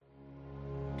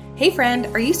Hey friend,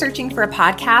 are you searching for a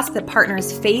podcast that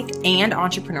partners faith and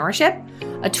entrepreneurship?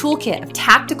 A toolkit of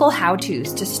tactical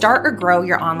how-tos to start or grow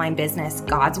your online business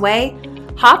God's way?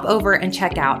 Hop over and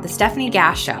check out The Stephanie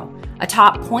Gass Show, a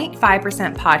top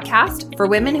 0.5% podcast for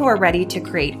women who are ready to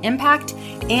create impact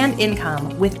and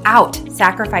income without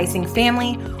sacrificing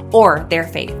family or their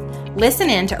faith. Listen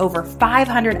in to over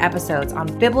 500 episodes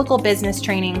on biblical business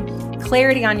training,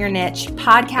 clarity on your niche,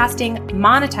 podcasting,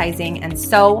 monetizing, and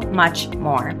so much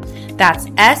more. That's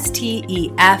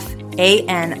STEFANIEGASS,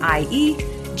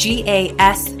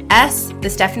 The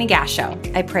Stephanie Gass Show.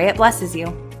 I pray it blesses you.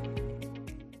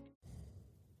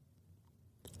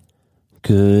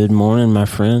 Good morning, my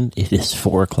friend. It is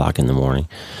 4 o'clock in the morning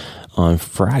on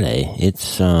Friday.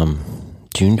 It's June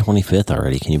 25th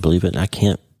already. Can you believe it? I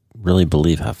can't really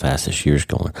believe how fast this year's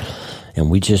going. And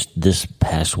we just, this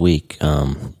past week,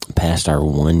 passed our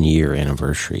 1 year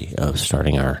anniversary of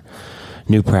starting our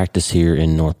new practice here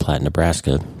in North Platte,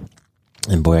 Nebraska.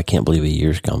 And boy, I can't believe a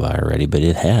year's gone by already, but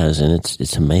it has, and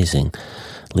it's amazing.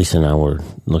 Lisa and I were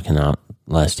looking out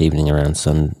last evening around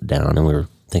sundown, and we were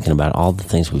thinking about all the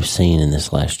things we've seen in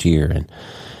this last year. And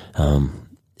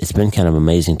it's been kind of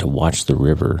amazing to watch the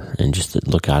river and just to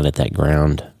look out at that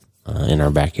ground in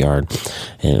our backyard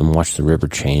and watch the river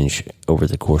change over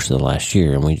the course of the last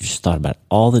year. And we just thought about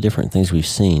all the different things we've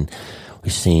seen.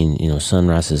 We've seen,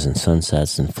 sunrises and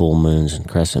sunsets and full moons and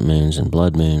crescent moons and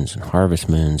blood moons and harvest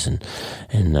moons and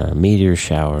meteor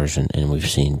showers. And we've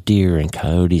seen deer and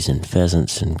coyotes and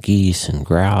pheasants and geese and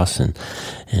grouse and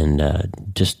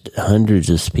just hundreds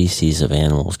of species of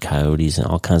animals, coyotes and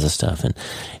all kinds of stuff.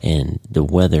 And the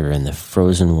weather and the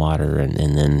frozen water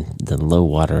and then the low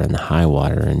water and the high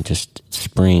water and just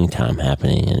springtime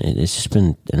happening. And it's just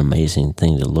been an amazing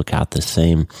thing to look out the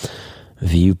same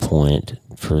viewpoint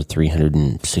for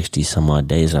 360 some odd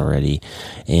days already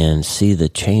and see the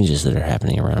changes that are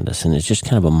happening around us. And it's just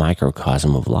kind of a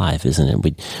microcosm of life, isn't it?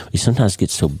 We sometimes get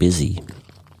so busy.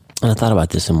 And I thought about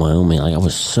this in Wyoming. I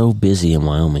was so busy in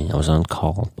Wyoming. I was on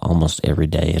call almost every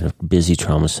day at a busy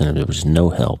trauma center. There was no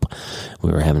help.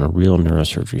 We were having a real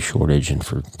neurosurgery shortage. And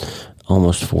for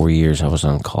almost 4 years, I was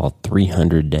on call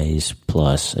 300 days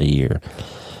plus a year.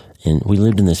 And we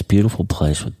lived in this beautiful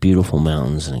place with beautiful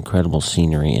mountains and incredible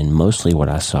scenery. And mostly what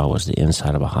I saw was the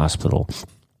inside of a hospital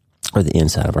or the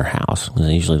inside of our house. Because I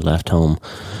usually left home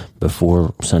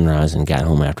before sunrise and got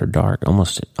home after dark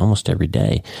almost every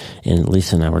day. And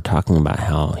Lisa and I were talking about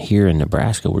how here in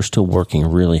Nebraska, we're still working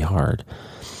really hard.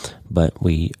 But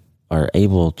we are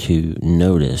able to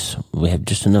notice we have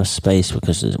just enough space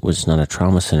because it's not a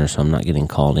trauma center, so I'm not getting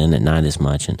called in at night as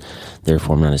much, and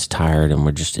therefore I'm not as tired, and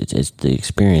we're just it's the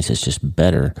experience is just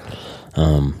better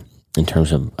in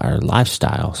terms of our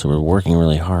lifestyle. So we're working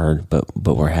really hard, but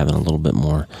we're having a little bit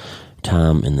more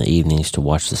time in the evenings to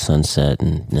watch the sunset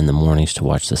and in the mornings to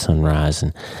watch the sunrise,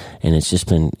 and it's just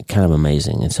been kind of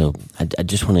amazing. And so I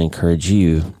just want to encourage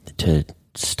you to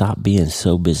stop being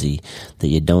so busy that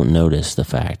you don't notice the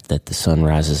fact that the sun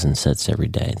rises and sets every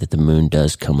day, that the moon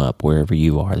does come up wherever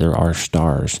you are. There are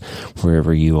stars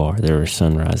wherever you are. There are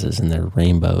sunrises and there are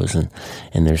rainbows and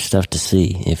there's stuff to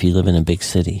see. If you live in a big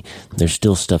city, there's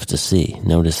still stuff to see.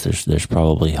 Notice there's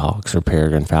probably hawks or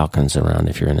peregrine falcons around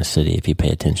if you're in a city, if you pay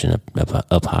attention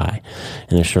up high.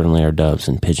 And there certainly are doves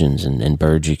and pigeons and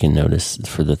birds you can notice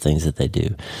for the things that they do.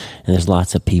 And there's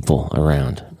lots of people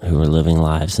around who are living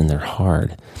lives, and they're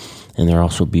hard, and they're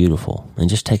also beautiful. And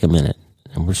just take a minute.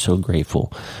 And we're so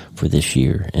grateful for this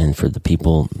year and for the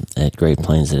people at Great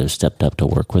Plains that have stepped up to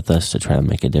work with us to try to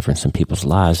make a difference in people's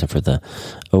lives, and for the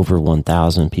over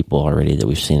 1,000 people already that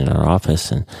we've seen in our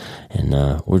office. And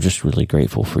we're just really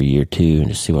grateful for year 2 and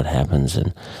to see what happens.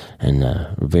 And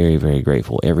very, very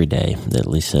grateful every day that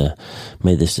Lisa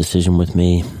made this decision with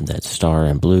me, that Star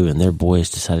and Blue and their boys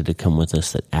decided to come with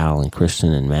us, that Al and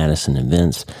Kristen and Madison and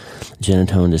Vince,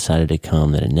 Genatone decided to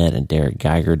come, that Annette and Derek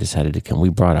Geiger decided to come. We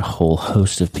brought a whole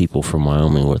host of people from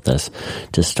Wyoming with us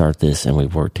to start this, and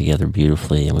we've worked together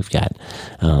beautifully, and we've got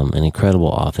an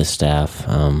incredible office staff.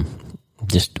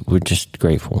 We're just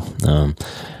grateful.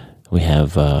 We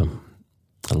have a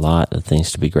lot of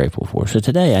things to be grateful for. So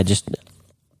today I just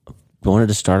wanted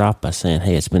to start off by saying,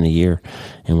 hey, it's been a year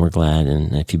and we're glad.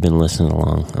 And if you've been listening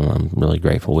along, I'm really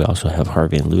grateful. We also have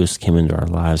Harvey and Lewis came into our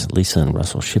lives, Lisa and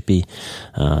Russell Shippey,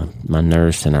 my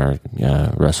nurse, and our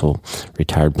Russell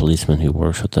retired policeman who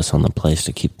works with us on the place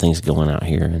to keep things going out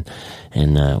here.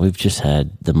 And we've just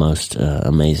had the most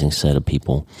amazing set of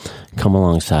people come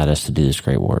alongside us to do this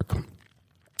great work.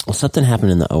 Well, something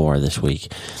happened in the OR this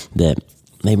week that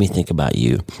made me think about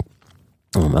you.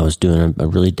 I was doing a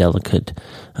really delicate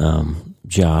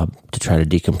job to try to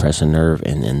decompress a nerve,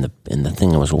 and the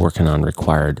thing I was working on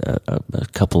required a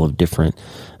couple of different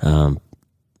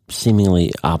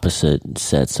seemingly opposite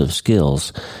sets of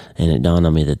skills, and it dawned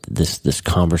on me that this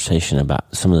conversation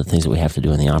about some of the things that we have to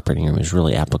do in the operating room is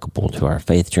really applicable to our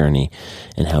faith journey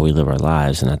and how we live our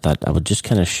lives. And I thought I would just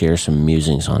kind of share some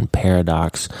musings on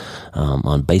paradox,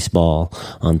 on baseball,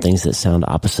 on things that sound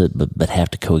opposite but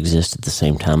have to coexist at the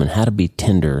same time, and how to be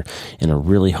tender in a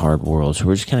really hard world. So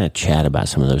we're just kind of chat about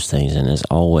some of those things. And as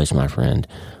always, my friend,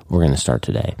 we're going to start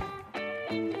today.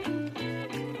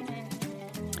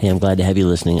 Hey, I'm glad to have you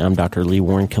listening. I'm Dr. Lee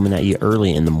Warren, coming at you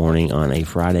early in the morning on a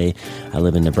Friday. I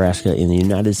live in Nebraska in the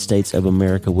United States of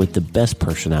America with the best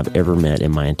person I've ever met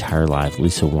in my entire life,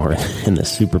 Lisa Warren, and the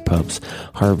super pups,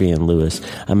 Harvey and Lewis.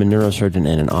 I'm a neurosurgeon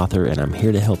and an author, and I'm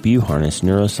here to help you harness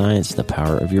neuroscience, the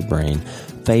power of your brain,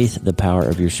 faith, the power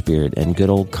of your spirit, and good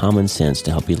old common sense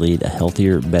to help you lead a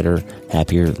healthier, better,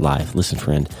 happier life. Listen,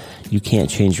 friend, you can't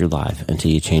change your life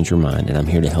until you change your mind, and I'm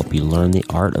here to help you learn the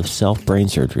art of self-brain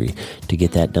surgery. To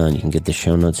get that done, you can get the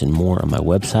show notes and more on my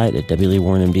website at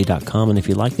wleewarrenmd.com, and if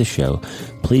you like the show,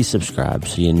 please subscribe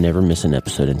so you never miss an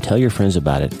episode, and tell your friends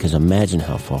about it, because imagine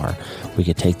how far we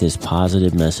could take this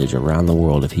positive message around the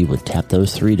world if you would tap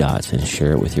those 3 dots and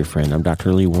share it with your friend. I'm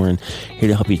Dr. Lee Warren, here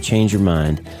to help you change your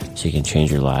mind so you can change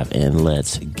your life, and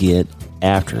let's get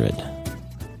after it.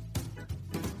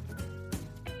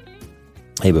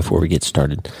 Hey, before we get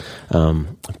started,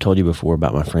 I've told you before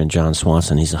about my friend John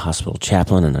Swanson. He's a hospital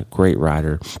chaplain and a great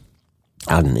writer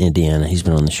out in Indiana. He's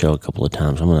been on the show a couple of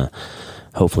times. I'm going to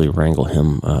hopefully wrangle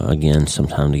him again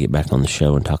sometime to get back on the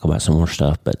show and talk about some more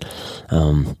stuff. But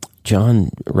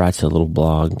John writes a little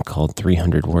blog called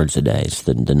 300 Words a Day. It's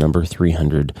the number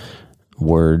 300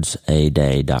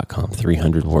 wordsaday.com.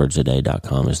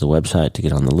 300wordsaday.com is the website to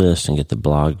get on the list and get the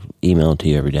blog emailed to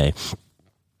you every day.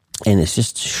 And it's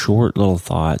just short little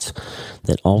thoughts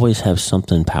that always have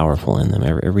something powerful in them.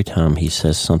 Every time he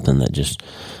says something that just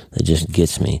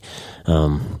gets me.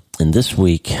 And this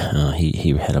week,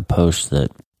 he had a post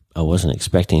that I wasn't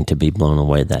expecting to be blown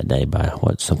away that day by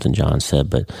something John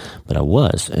said, but I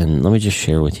was. And let me just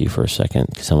share with you for a second,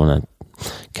 because I want to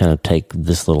kind of take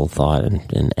this little thought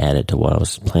and add it to what I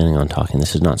was planning on talking.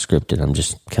 This is not scripted. I'm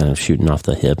just kind of shooting off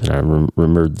the hip, and I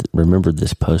remembered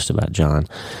this post about John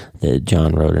that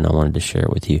John wrote, and I wanted to share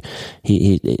it with you.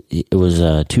 It was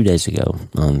 2 days ago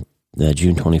on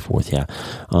June 24th,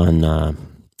 on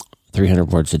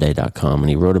 300wordsaday.com, and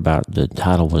he wrote about, the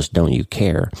title was "Don't You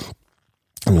Care?"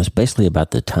 And it was basically about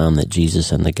the time that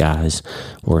Jesus and the guys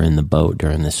were in the boat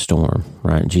during this storm,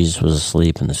 right? Jesus was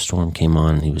asleep and the storm came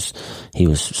on, and he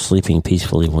was sleeping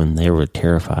peacefully when they were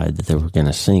terrified that they were going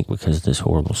to sink because of this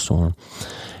horrible storm.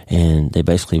 And they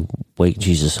basically wake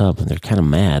Jesus up, and they're kind of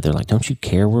mad. They're like, "Don't you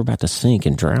care? We're about to sink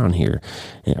and drown here.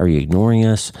 Are you ignoring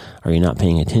us? Are you not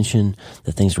paying attention?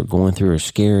 The things we're going through are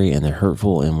scary and they're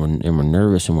hurtful, and we're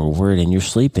nervous and we're worried, and you're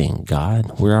sleeping.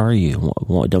 God, where are you?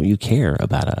 Don't you care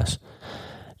about us?"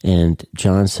 And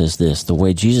John says this: the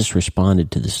way Jesus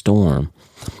responded to the storm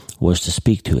was to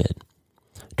speak to it,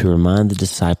 to remind the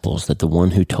disciples that the one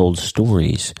who told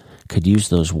stories could use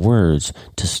those words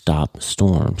to stop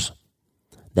storms.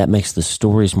 That makes the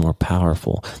stories more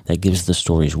powerful. That gives the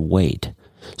stories weight.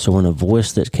 So when a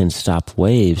voice that can stop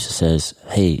waves says,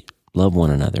 "Hey, love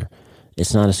one another,"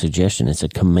 it's not a suggestion. It's a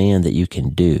command that you can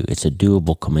do. It's a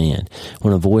doable command.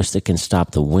 When a voice that can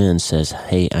stop the wind says,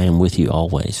 "Hey, I am with you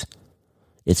always,"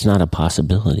 it's not a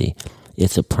possibility.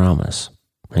 It's a promise.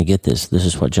 I get this. This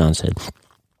is what John said.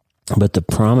 But the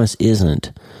promise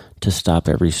isn't to stop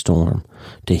every storm,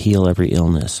 to heal every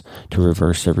illness, to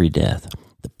reverse every death.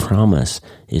 The promise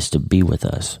is to be with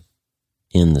us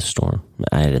in the storm.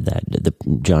 I added that.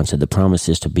 John said the promise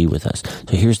is to be with us.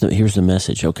 So here's the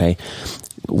message, okay?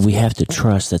 We have to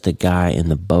trust that the guy in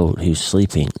the boat who's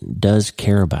sleeping does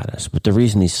care about us. But the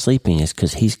reason he's sleeping is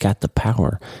because he's got the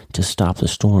power to stop the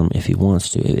storm if he wants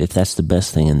to, if that's the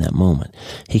best thing in that moment.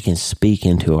 He can speak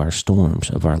into our storms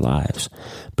of our lives,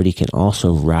 but he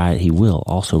will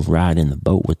also ride in the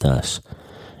boat with us,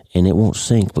 and it won't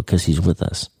sink because he's with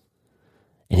us.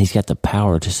 And he's got the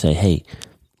power to say, "Hey,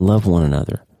 love one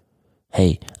another.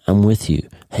 Hey, I'm with you.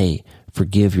 Hey,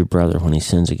 forgive your brother when he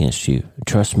sins against you.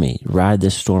 Trust me, ride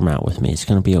this storm out with me. It's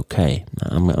going to be okay.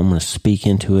 I'm going to speak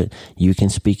into it. You can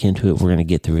speak into it. We're going to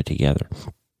get through it together."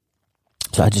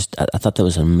 So I thought that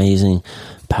was an amazing,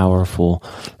 powerful,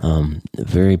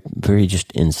 very, very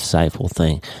just insightful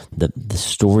thing. The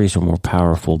stories are more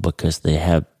powerful because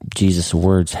Jesus'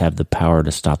 words have the power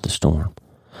to stop the storm.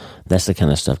 That's the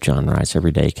kind of stuff John writes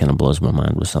every day. It kind of blows my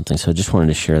mind with something. So I just wanted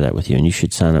to share that with you, and you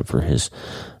should sign up for his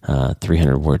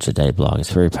 300 words a day blog.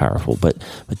 It's very powerful. But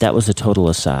that was a total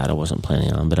aside I wasn't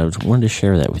planning on, but I wanted to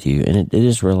share that with you, and it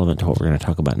is relevant to what we're going to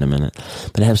talk about in a minute.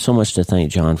 But I have so much to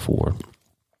thank John for.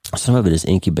 Some of it is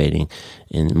incubating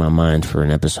in my mind for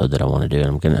an episode that I want to do. And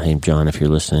I'm going to, hey, John, if you're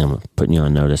listening, I'm putting you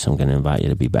on notice. I'm going to invite you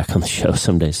to be back on the show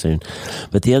someday soon.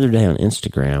 But the other day on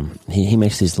Instagram, he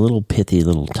makes these little pithy,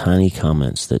 little tiny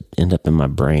comments that end up in my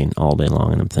brain all day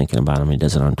long, and I'm thinking about them. He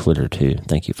does it on Twitter too.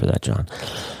 Thank you for that, John.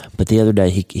 But the other day,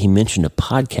 he mentioned a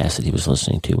podcast that he was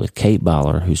listening to with Kate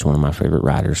Bowler, who's one of my favorite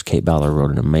writers. Kate Bowler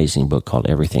wrote an amazing book called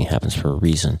Everything Happens for a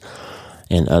Reason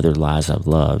and Other Lies I've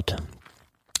Loved,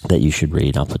 that you should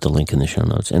read. I'll put the link in the show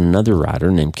notes. And another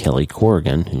writer named Kelly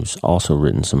Corrigan, who's also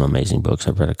written some amazing books.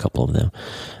 I've read a couple of them.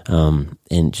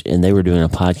 And they were doing a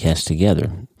podcast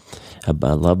together. I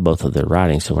love both of their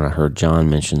writings. So when I heard John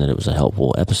mention that it was a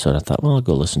helpful episode, I thought, well, I'll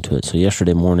go listen to it. So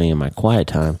yesterday morning in my quiet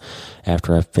time,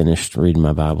 after I finished reading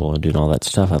my Bible and doing all that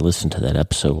stuff, I listened to that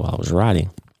episode while I was writing.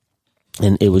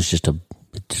 And it was just a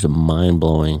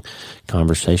mind-blowing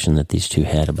conversation that these two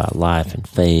had about life and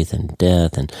faith and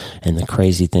death and the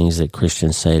crazy things that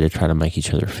Christians say to try to make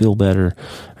each other feel better,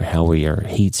 or how we are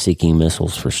heat-seeking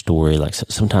missiles for story. Like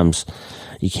sometimes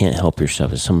you can't help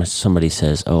yourself. If somebody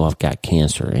says, oh, I've got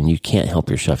cancer, and you can't help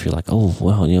yourself, you're like, oh,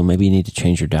 well, maybe you need to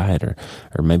change your diet, or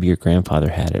maybe your grandfather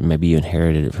had it, maybe you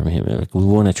inherited it from him. Like, we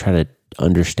want to try to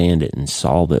understand it and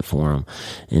solve it for them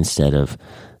instead of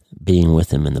being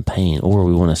with him in the pain. Or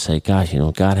we want to say, gosh,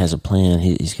 God has a plan.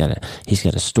 He's got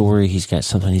a story. He's got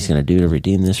something he's going to do to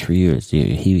redeem this for you.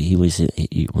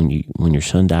 When your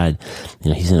son died,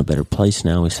 he's in a better place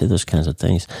now. We say those kinds of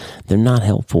things. They're not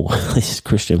helpful. These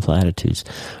Christian platitudes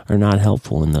are not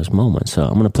helpful in those moments. So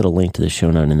I'm going to put a link to the show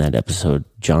note in that episode.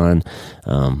 John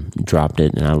dropped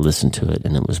it, and I listened to it,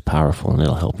 and it was powerful, and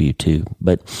it'll help you too.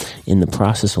 But in the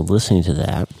process of listening to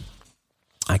that,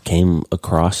 I came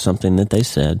across something that they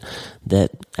said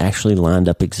that actually lined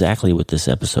up exactly with this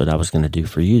episode I was going to do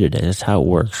for you today. That's how it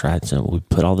works, right? So we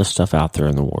put all this stuff out there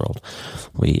in the world.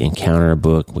 We encounter a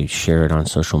book, we share it on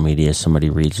social media, somebody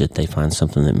reads it, they find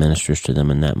something that ministers to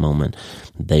them in that moment,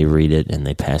 they read it and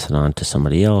they pass it on to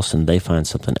somebody else, and they find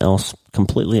something else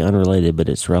completely unrelated, but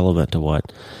it's relevant to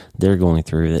what they're going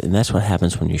through. And that's what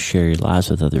happens when you share your lives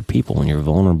with other people, when you're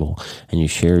vulnerable and you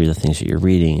share the things that you're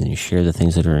reading, and you share the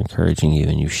things that are encouraging you,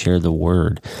 and you share the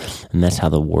word. And that's how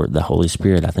the Holy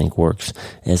Spirit, I think, works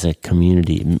as a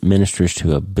community, ministers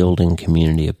to a building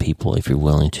community of people if you're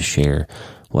willing to share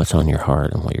what's on your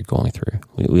heart and what you're going through.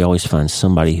 We always find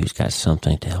somebody who's got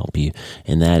something to help you,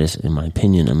 and that is, in my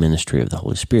opinion, a ministry of the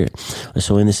Holy Spirit.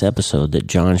 So in this episode that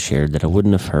John shared, that I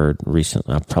wouldn't have heard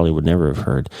recently, I probably would never have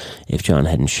heard if John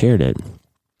hadn't shared it,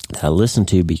 that I listened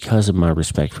to because of my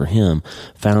respect for him,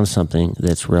 found something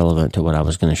that's relevant to what I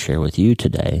was going to share with you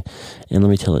today. And let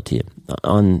me tell it to you.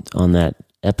 On that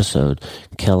episode,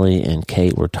 Kelly and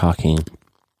Kate were talking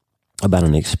about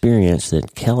an experience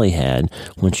that Kelly had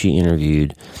when she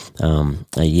interviewed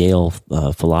a Yale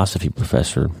philosophy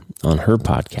professor on her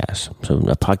podcast. So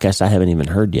a podcast I haven't even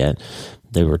heard yet,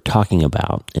 they were talking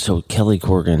about. So Kelly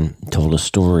Corrigan told a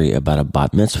story about a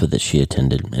bat mitzvah that she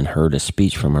attended and heard a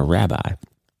speech from a rabbi.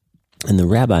 And the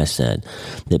rabbi said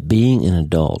that being an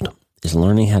adult is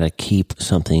learning how to keep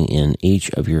something in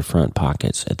each of your front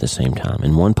pockets at the same time.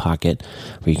 In one pocket,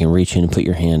 where you can reach in and put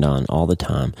your hand on all the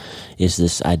time, is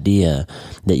this idea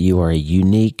that you are a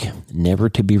unique, never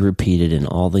to be repeated in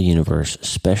all the universe,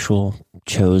 special,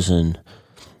 chosen,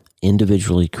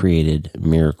 individually created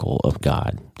miracle of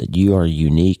God. That you are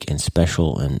unique and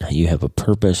special, and you have a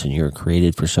purpose, and you're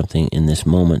created for something in this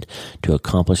moment to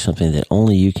accomplish something that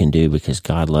only you can do because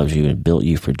God loves you and built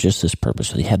you for just this purpose.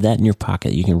 So you have that in your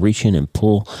pocket. You can reach in and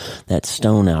pull that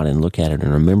stone out and look at it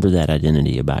and remember that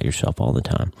identity about yourself all the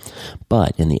time.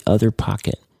 But in the other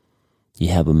pocket, you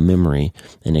have a memory,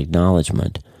 an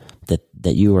acknowledgement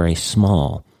that you are a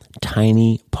small,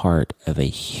 tiny part of a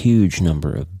huge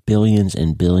number of billions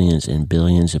and billions and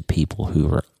billions of people who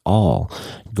are all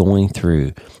going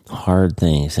through hard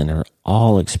things, and are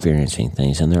all experiencing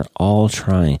things, and they're all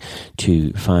trying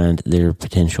to find their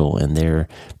potential and their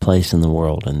place in the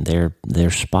world and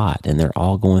their spot, and they're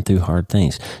all going through hard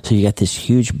things. So you got this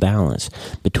huge balance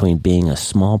between being a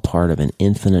small part of an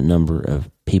infinite number of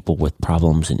people with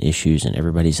problems and issues, and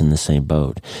everybody's in the same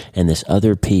boat, and this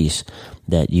other piece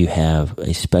that you have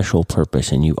a special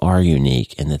purpose and you are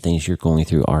unique, and the things you're going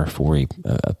through are for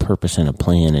a purpose and a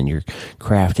plan, and you're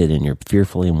crafted and you're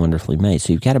fearfully and wonderfully made.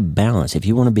 So you've got to balance. If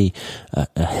you want to be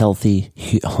a healthy,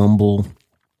 humble,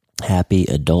 happy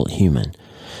adult human,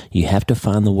 You have to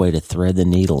find the way to thread the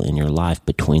needle in your life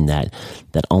between that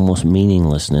almost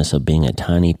meaninglessness of being a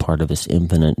tiny part of this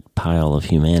infinite pile of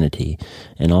humanity,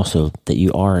 and also that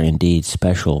you are indeed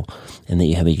special and that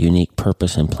you have a unique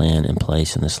purpose and plan in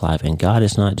place in this life. And God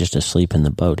is not just asleep in the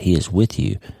boat. He is with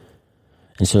you.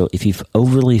 And so if you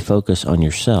overly focus on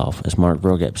yourself, as Mark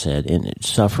Vroegop said, and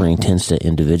suffering tends to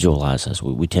individualize us.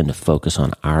 We tend to focus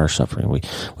on our suffering.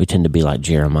 We tend to be like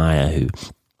Jeremiah, who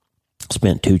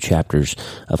spent 2 chapters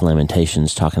of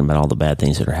Lamentations talking about all the bad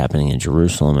things that are happening in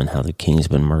Jerusalem and how the king's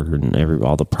been murdered and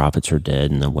all the prophets are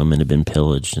dead and the women have been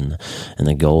pillaged and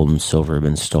the gold and silver have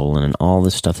been stolen and all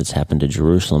this stuff that's happened to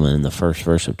Jerusalem. And in the first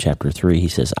verse of chapter 3, he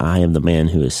says, I am the man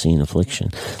who has seen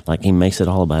affliction. Like he makes it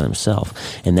all about himself.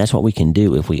 And that's what we can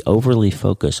do if we overly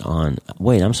focus on,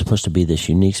 wait, I'm supposed to be this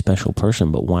unique, special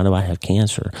person, but why do I have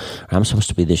cancer? Or I'm supposed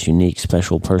to be this unique,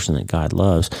 special person that God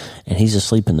loves, and he's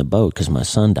asleep in the boat because my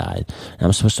son died. And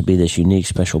I'm supposed to be this unique,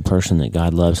 special person that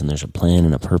God loves, and there's a plan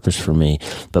and a purpose for me,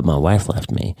 but my wife left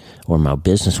me, or my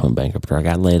business went bankrupt, or I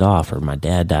got laid off, or my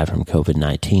dad died from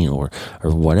COVID-19, or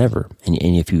whatever. And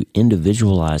if you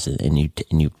individualize it and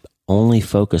you only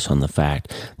focus on the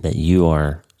fact that you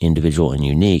are individual and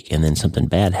unique, and then something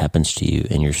bad happens to you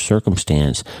and your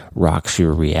circumstance rocks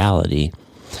your reality,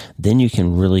 then you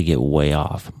can really get way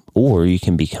off. Or you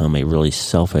can become a really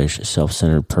selfish,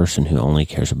 self-centered person who only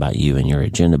cares about you and your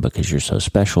agenda because you're so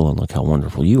special and look how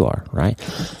wonderful you are, right?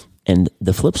 And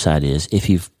the flip side is if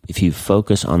you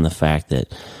focus on the fact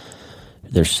that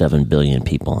there's 7 billion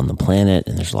people on the planet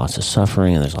and there's lots of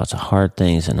suffering and there's lots of hard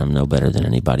things and I'm no better than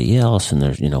anybody else and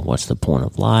there's, what's the point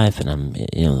of life and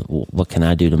what can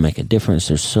I do to make a difference?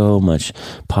 There's so much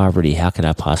poverty. How could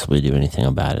I possibly do anything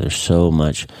about it? There's so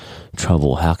much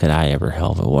trouble. How could I ever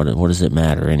help it? What does it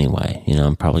matter anyway?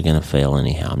 I'm probably going to fail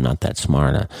anyhow. I'm not that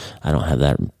smart. I don't have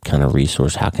that kind of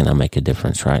resource. How can I make a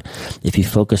difference, right? If you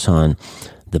focus on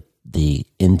the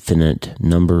infinite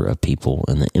number of people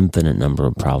and the infinite number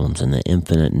of problems and the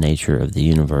infinite nature of the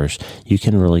universe, you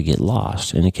can really get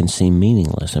lost and it can seem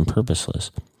meaningless and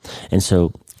purposeless. And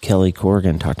so Kelly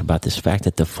Corrigan talked about this fact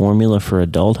that the formula for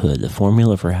adulthood, the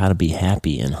formula for how to be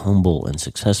happy and humble and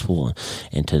successful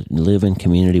and to live in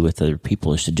community with other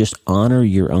people is to just honor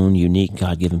your own unique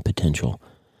God-given potential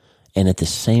and at the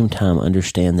same time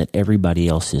understand that everybody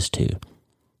else is too.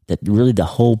 That really the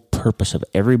whole purpose of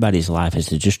everybody's life is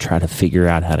to just try to figure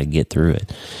out how to get through it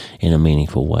in a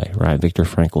meaningful way, right? Viktor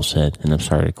Frankl said, and I'm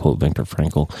sorry to quote Viktor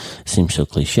Frankl, it seems so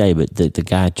cliche, but the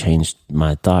guy changed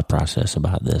my thought process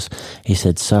about this. He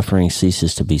said, suffering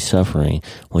ceases to be suffering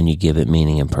when you give it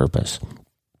meaning and purpose.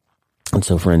 And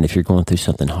so, friend, if you're going through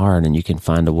something hard and you can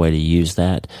find a way to use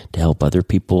that to help other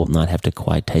people not have to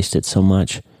quite taste it so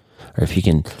much, or if you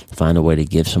can find a way to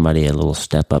give somebody a little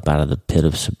step up out of the pit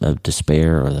of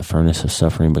despair or the furnace of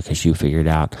suffering because you figured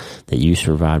out that you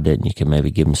survived it and you can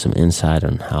maybe give them some insight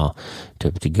on how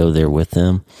to go there with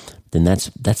them, then that's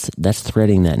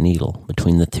threading that needle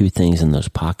between the two things in those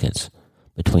pockets,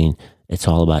 between it's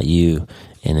all about you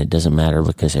and it doesn't matter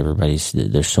because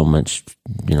there's so much,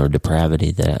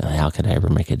 depravity that how could I ever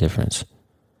make a difference?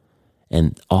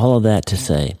 And all of that to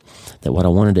say that what I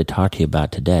wanted to talk to you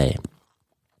about today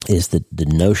is the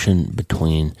notion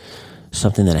between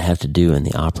something that I have to do in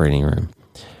the operating room.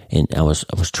 And I was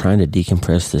trying to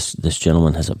decompress. This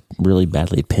gentleman has a really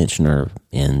badly pinched nerve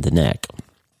in the neck.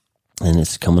 And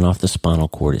it's coming off the spinal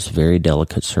cord. It's very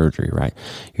delicate surgery, right?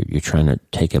 You're trying to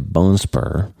take a bone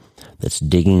spur that's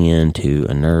digging into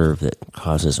a nerve that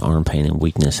causes arm pain and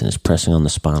weakness and is pressing on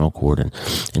the spinal cord. And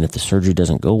if the surgery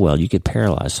doesn't go well, you could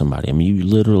paralyze somebody. I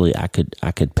mean, I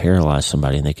could paralyze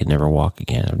somebody and they could never walk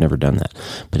again. I've never done that,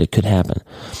 but it could happen.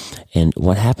 And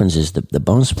what happens is the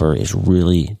bone spur is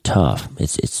really tough.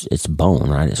 It's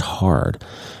bone, right? It's hard.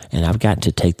 And I've got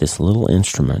to take this little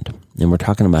instrument, and we're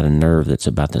talking about a nerve that's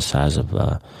about the size of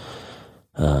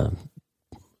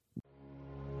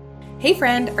Hey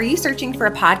friend, are you searching for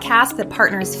a podcast that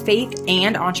partners faith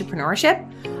and entrepreneurship?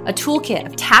 A toolkit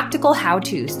of tactical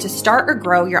how-tos to start or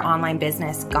grow your online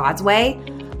business God's way?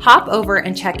 Hop over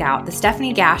and check out The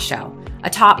Stephanie Gass Show,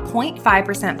 a top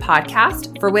 0.5%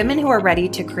 podcast for women who are ready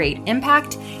to create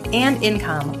impact and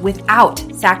income without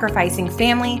sacrificing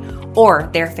family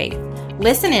or their faith.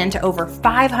 Listen in to over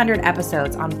 500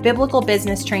 episodes on biblical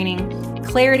business training,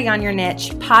 clarity on your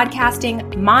niche, podcasting,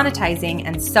 monetizing,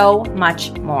 and so much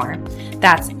more.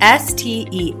 That's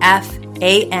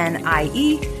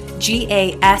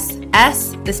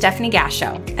STEFANIEGASS, The Stephanie Gass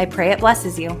Show. I pray it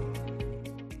blesses you.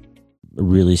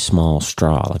 really small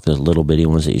straw, like those little bitty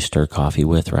ones that you stir coffee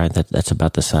with, right? That's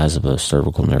about the size of a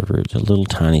cervical nerve root. It's a little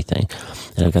tiny thing.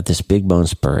 And I've got this big bone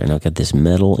spur, and I've got this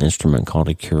metal instrument called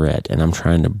a curette, and I'm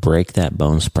trying to break that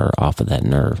bone spur off of that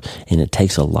nerve, and it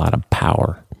takes a lot of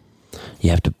power. You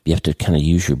have to kind of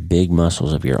use your big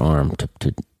muscles of your arm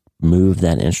to move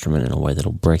that instrument in a way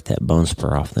that'll break that bone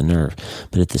spur off the nerve.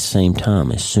 But at the same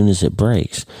time, as soon as it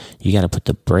breaks, you got to put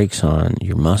the brakes on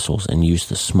your muscles and use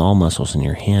the small muscles in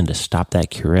your hand to stop that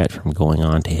curette from going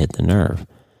on to hit the nerve,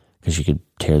 because you could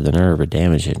tear the nerve or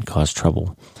damage it and cause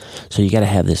trouble. So you got to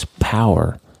have this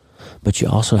power, but you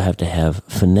also have to have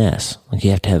finesse. Like you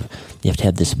have to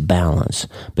have this balance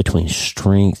between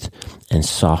strength and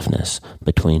softness,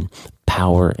 between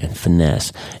power and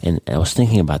finesse. And I was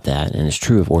thinking about that, and it's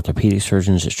true of orthopedic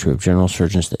surgeons, it's true of general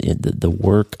surgeons. The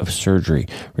work of surgery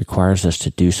requires us to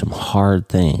do some hard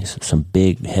things, some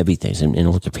big, heavy things. In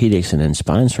orthopedics and in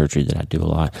spine surgery that I do a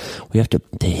lot, we have to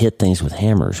hit things with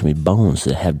hammers. Bones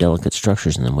that have delicate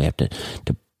structures in them. We have to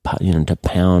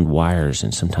pound wires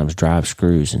and sometimes drive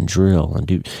screws and drill and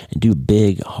do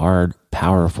big, hard,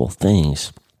 powerful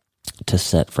things to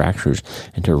set fractures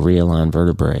and to realign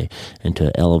vertebrae and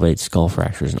to elevate skull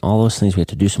fractures and all those things. We have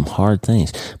to do some hard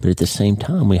things, but at the same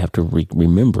time, we have to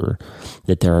remember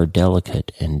that there are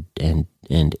delicate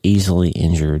and easily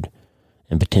injured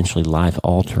and potentially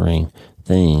life-altering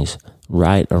things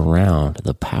right around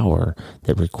the power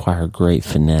that require great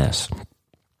finesse,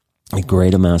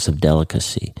 great amounts of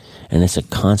delicacy. And it's a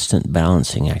constant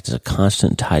balancing act. It's a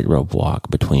constant tightrope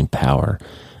walk between power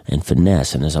and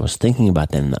finesse. And as I was thinking about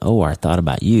that in the OR, I thought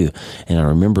about you, and I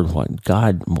remembered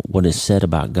what is said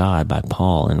about God by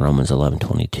Paul in Romans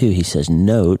 11:22. He says,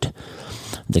 note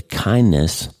the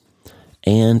kindness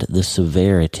and the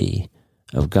severity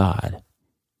of God.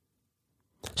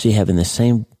 So you have in the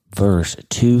same verse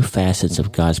two facets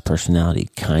of God's personality.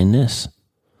 Kindness,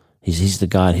 He's the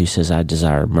God who says, I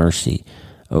desire mercy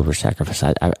over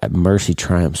sacrifice. Mercy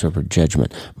triumphs over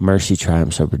judgment. Mercy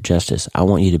triumphs over justice. I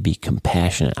want you to be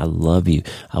compassionate. I love you.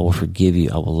 I will forgive you.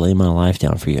 I will lay my life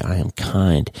down for you. I am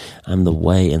kind. I'm the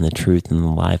way and the truth and the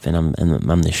life, and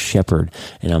I'm the shepherd,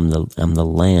 and I'm the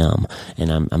lamb,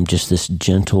 and I'm just this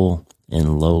gentle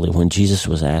and lowly. When Jesus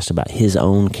was asked about his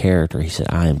own character, he said,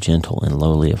 I am gentle and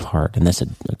lowly of heart. And that's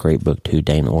a great book too,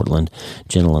 Dane Ortland,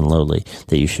 Gentle and Lowly,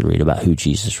 that you should read about who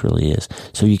Jesus really is.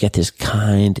 So you got this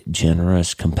kind,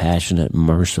 generous, compassionate,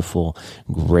 merciful,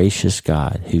 gracious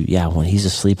God who, when he's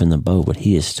asleep in the boat, but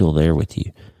he is still there with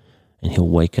you, and he'll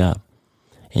wake up.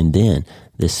 And then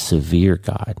this severe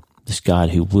God, this God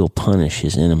who will punish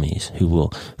his enemies, who will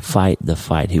fight the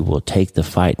fight, who will take the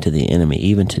fight to the enemy,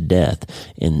 even to death,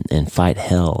 and fight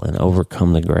hell and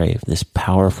overcome the grave. This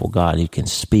powerful God who can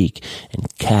speak, and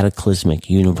cataclysmic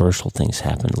universal things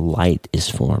happen. Light is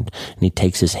formed, and he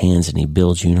takes his hands and he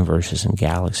builds universes and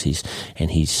galaxies,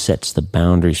 and he sets the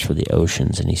boundaries for the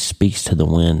oceans, and he speaks to the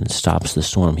wind and stops the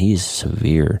storm. He is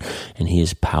severe, and he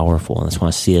is powerful. And that's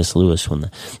why C.S. Lewis, when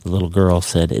the little girl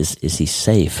said, is he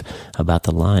safe about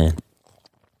the lion?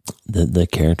 The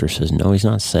character says, no, he's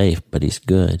not safe, but he's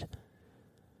good.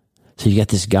 So you got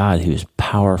this God who is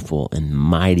powerful and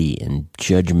mighty and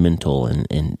judgmental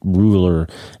and ruler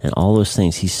and all those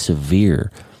things. He's severe,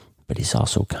 but he's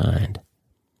also kind.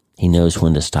 He knows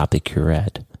when to stop the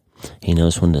curette. He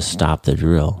knows when to stop the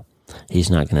drill. He's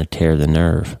not going to tear the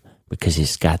nerve because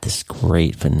he's got this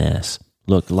great finesse.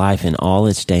 Look, life in all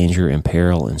its danger and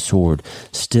peril and sword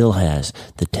still has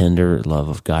the tender love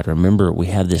of God. Remember, we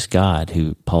have this God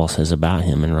who Paul says about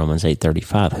him in Romans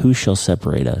 8:35, who shall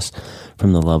separate us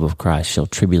from the love of Christ? Shall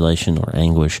tribulation or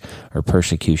anguish or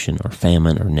persecution or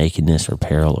famine or nakedness or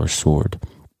peril or sword?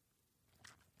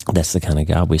 That's the kind of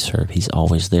God we serve. He's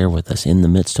always there with us in the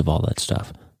midst of all that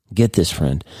stuff. Get this,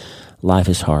 friend. Life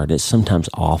is hard. It's sometimes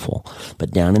awful.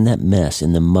 But down in that mess,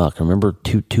 in the muck, remember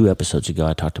two episodes ago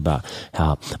I talked about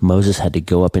how Moses had to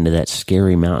go up into that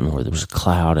scary mountain where there was a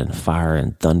cloud and fire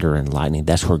and thunder and lightning.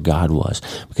 That's where God was.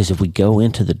 Because if we go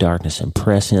into the darkness and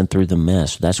press in through the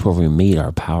mess, that's where we meet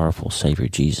our powerful Savior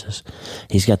Jesus.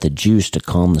 He's got the juice to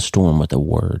calm the storm with a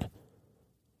word.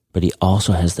 But he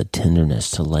also has the tenderness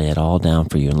to lay it all down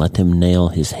for you and let him nail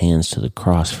his hands to the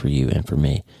cross for you and for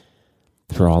me,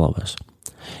 for all of us.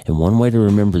 And one way to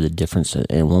remember the difference,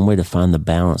 and one way to find the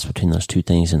balance between those two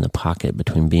things in the pocket,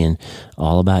 between being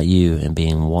all about you and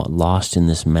being lost in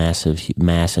this mass of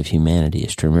humanity,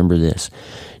 is to remember this.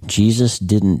 Jesus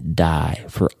didn't die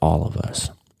for all of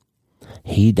us.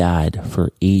 He died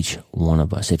for each one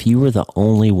of us. If you were the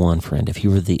only one, friend, if you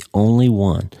were the only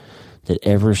one that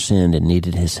ever sinned and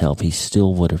needed his help, he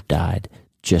still would have died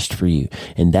just for you.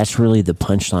 And that's really the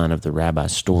punchline of the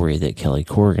rabbi's story that Kelly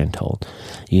Corrigan told.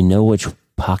 You know which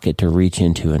pocket to reach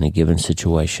into in a given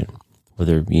situation,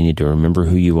 whether you need to remember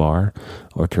who you are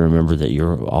or to remember that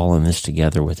you're all in this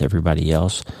together with everybody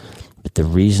else. But the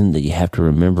reason that you have to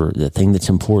remember, the thing that's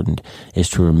important, is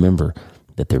to remember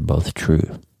that they're both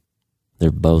true.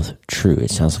 They're both true.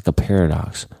 It sounds like a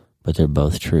paradox, but they're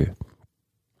both true.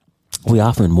 We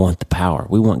often want the power.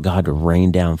 We want God to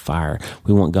rain down fire.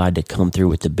 We want God to come through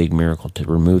with the big miracle, to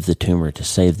remove the tumor, to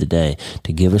save the day,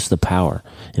 to give us the power.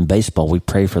 In baseball, we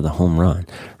pray for the home run,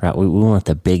 right? We want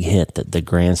the big hit, the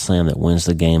grand slam that wins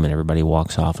the game and everybody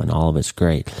walks off and all of it's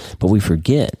great. But we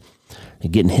forget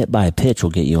that getting hit by a pitch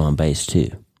will get you on base too.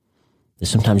 That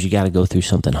sometimes you got to go through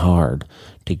something hard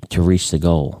to reach the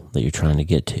goal that you're trying to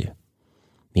get to.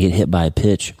 You get hit by a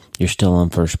pitch, you're still on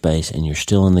first base and you're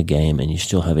still in the game and you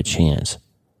still have a chance.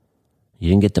 You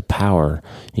didn't get the power,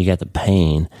 you got the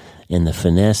pain, and the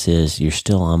finesse is you're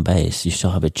still on base. You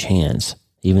still have a chance,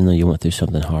 even though you went through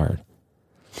something hard.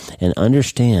 And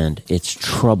understand, it's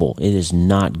trouble. It is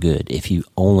not good if you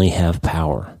only have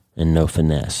power and no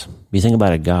finesse. If you think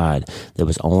about a God that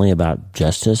was only about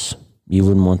justice, you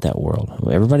wouldn't want that world.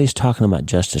 Everybody's talking about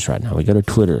justice right now. We go to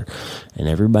Twitter and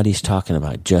everybody's talking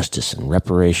about justice and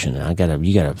reparation. And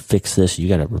you gotta fix this. You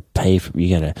gotta repay.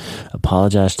 You gotta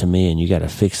apologize to me, and you gotta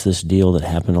fix this deal that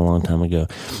happened a long time ago.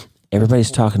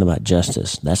 Everybody's talking about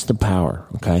justice. That's the power,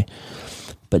 okay?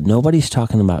 But nobody's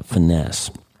talking about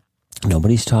finesse.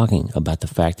 Nobody's talking about the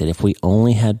fact that if we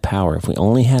only had power, if we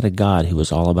only had a God who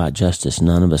was all about justice,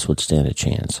 none of us would stand a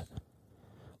chance.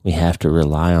 We have to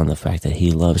rely on the fact that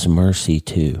he loves mercy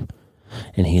too,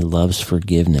 and he loves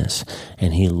forgiveness,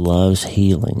 and he loves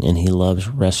healing, and he loves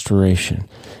restoration.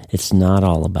 It's not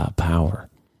all about power.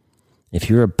 If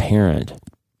you're a parent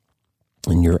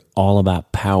and you're all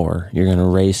about power, you're going to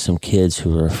raise some kids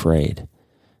who are afraid,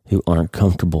 who aren't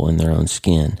comfortable in their own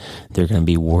skin. They're going to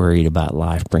be worried about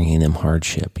life bringing them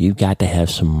hardship. You've got to have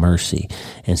some mercy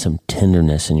and some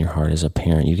tenderness in your heart as a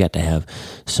parent. You've got to have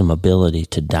some ability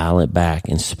to dial it back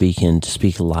and speak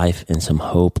life and some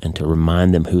hope, and to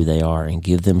remind them who they are and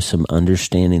give them some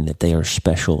understanding that they are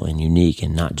special and unique,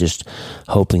 and not just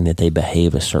hoping that they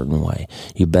behave a certain way.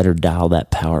 You better dial that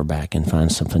power back and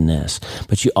find some finesse.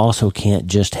 But you also can't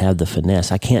just have the finesse.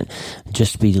 I can't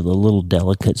just be the little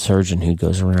delicate surgeon who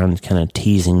goes around kind of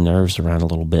teasing nerves around a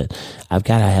little bit. I've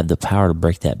got to have the power to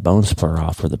break that bone spur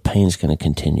off, or the pain's going to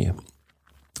continue.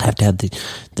 I have to have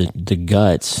the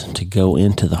guts to go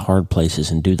into the hard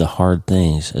places and do the hard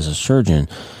things as a surgeon,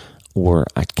 or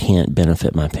I can't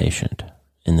benefit my patient,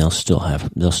 and they'll still hurt,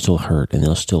 and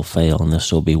they'll still fail, and they'll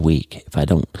still be weak if I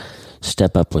don't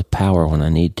step up with power when I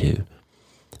need to.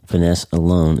 Finesse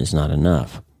alone is not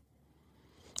enough.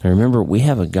 Now remember, we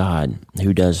have a God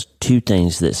who does two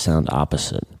things that sound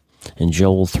opposite. In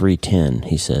Joel 3:10,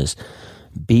 he says,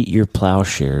 "Beat your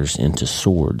plowshares into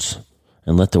swords,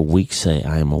 and let the weak say,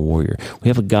 I am a warrior." We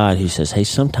have a God who says, hey,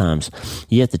 sometimes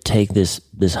you have to take this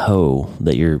hoe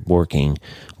that you're working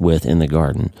with in the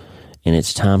garden, and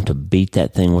it's time to beat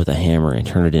that thing with a hammer and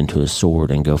turn it into a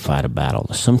sword and go fight a battle.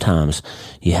 Sometimes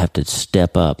you have to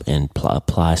step up and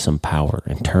apply some power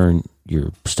and turn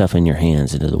your stuff in your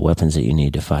hands into the weapons that you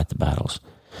need to fight the battles.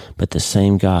 But the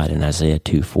same God in Isaiah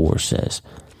 2:4 says,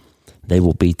 they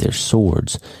will beat their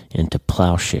swords into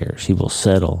plowshares. He will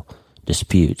settle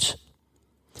disputes.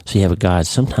 So you have a God,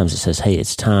 sometimes it says, hey,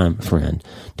 it's time, friend,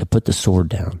 to put the sword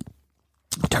down.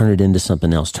 Turn it into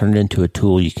something else. Turn it into a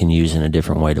tool you can use in a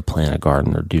different way to plant a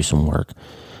garden or do some work.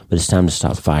 But it's time to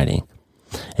stop fighting.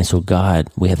 And so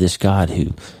we have this God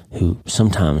who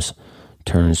sometimes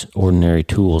turns ordinary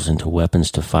tools into weapons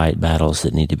to fight battles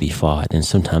that need to be fought. And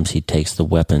sometimes he takes the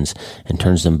weapons and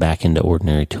turns them back into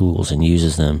ordinary tools and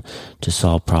uses them to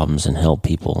solve problems and help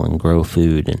people and grow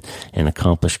food and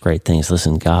accomplish great things.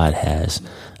 Listen, God has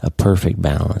a perfect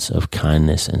balance of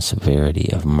kindness and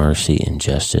severity, of mercy and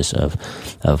justice,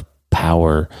 of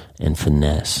power and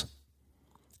finesse.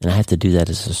 And I have to do that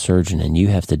as a surgeon, and you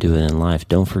have to do it in life.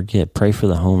 Don't forget, pray for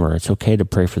the homer. It's okay to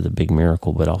pray for the big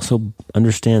miracle, but also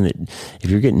understand that if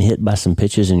you're getting hit by some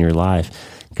pitches in your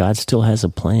life, God still has a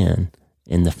plan.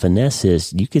 And the finesse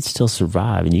is you can still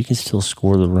survive, and you can still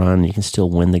score the run. You can still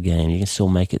win the game. You can still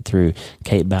make it through.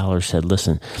 Kate Ballard said,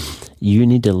 listen, you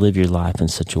need to live your life in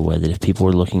such a way that if people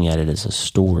are looking at it as a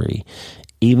story,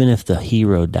 even if the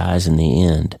hero dies in the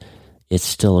end, it's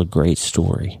still a great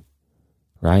story.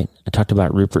 Right? I talked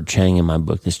about Rupert Chang in my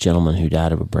book, this gentleman who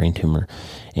died of a brain tumor,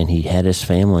 and he had his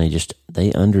family just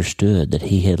they understood that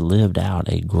he had lived out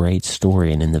a great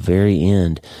story. And in the very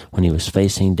end, when he was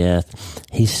facing death,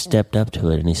 he stepped up to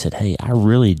it and he said, hey, I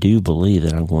really do believe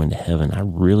that I'm going to heaven. I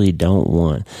really don't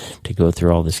want to go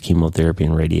through all this chemotherapy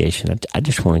and radiation. I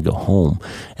just want to go home.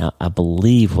 I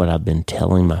believe what I've been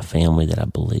telling my family that I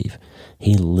believe.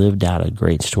 He lived out a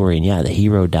great story. And yeah, the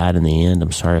hero died in the end.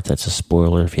 I'm sorry if that's a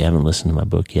spoiler. If you haven't listened to my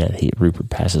book yet, Rupert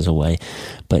passes away.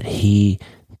 But he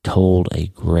told a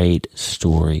great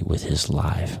story with his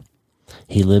life.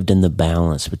 He lived in the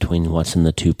balance between what's in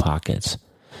the two pockets.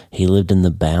 He lived in the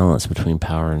balance between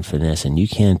power and finesse, and you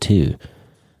can too,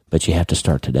 but you have to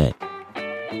start today.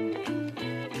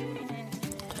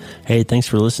 Hey, thanks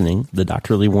for listening. The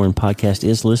Dr. Lee Warren podcast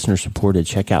is listener supported.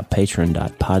 Check out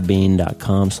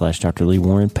patreon.podbean.com/Dr. Lee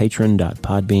Warren,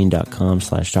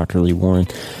 patreon.podbean.com/Dr. Lee Warren.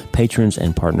 Patrons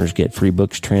and partners get free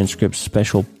books, transcripts,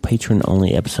 special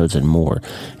patron-only episodes, and more.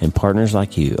 And partners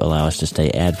like you allow us to stay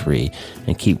ad-free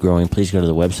and keep growing. Please go to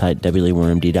the website,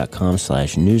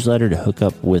 wleewarrenmd.com/newsletter to hook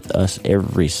up with us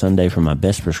every Sunday for my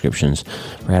best prescriptions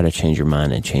for how to change your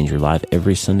mind and change your life.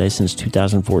 Every Sunday since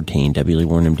 2014,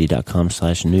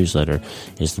 wleewarrenmd.com/newsletter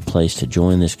is the place to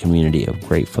join this community of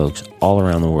great folks all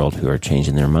around the world who are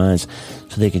changing their minds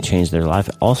so they can change their life.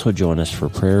 Also join us for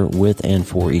prayer with and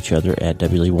for each other at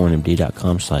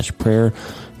wleewarrenmd.com/prayer,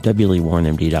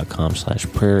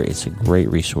 wleewarrenmd.com/prayer. It's a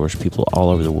great resource. People all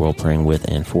over the world praying with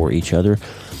and for each other.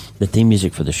 The theme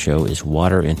music for the show is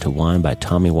Water into Wine by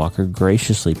Tommy Walker,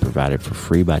 graciously provided for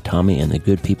free by Tommy and the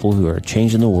good people who are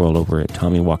changing the world over at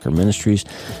Tommy Walker Ministries.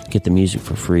 Get the music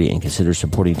for free and consider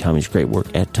supporting Tommy's great work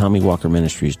at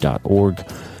TommyWalkerMinistries.org,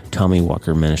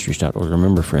 TommyWalkerMinistries.org.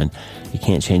 Remember, friend, you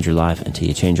can't change your life until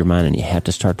you change your mind, and you have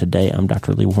to start today. I'm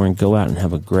Dr. Lee Warren. Go out and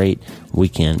have a great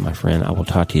weekend, my friend. I will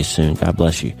talk to you soon. God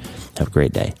bless you. Have a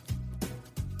great day.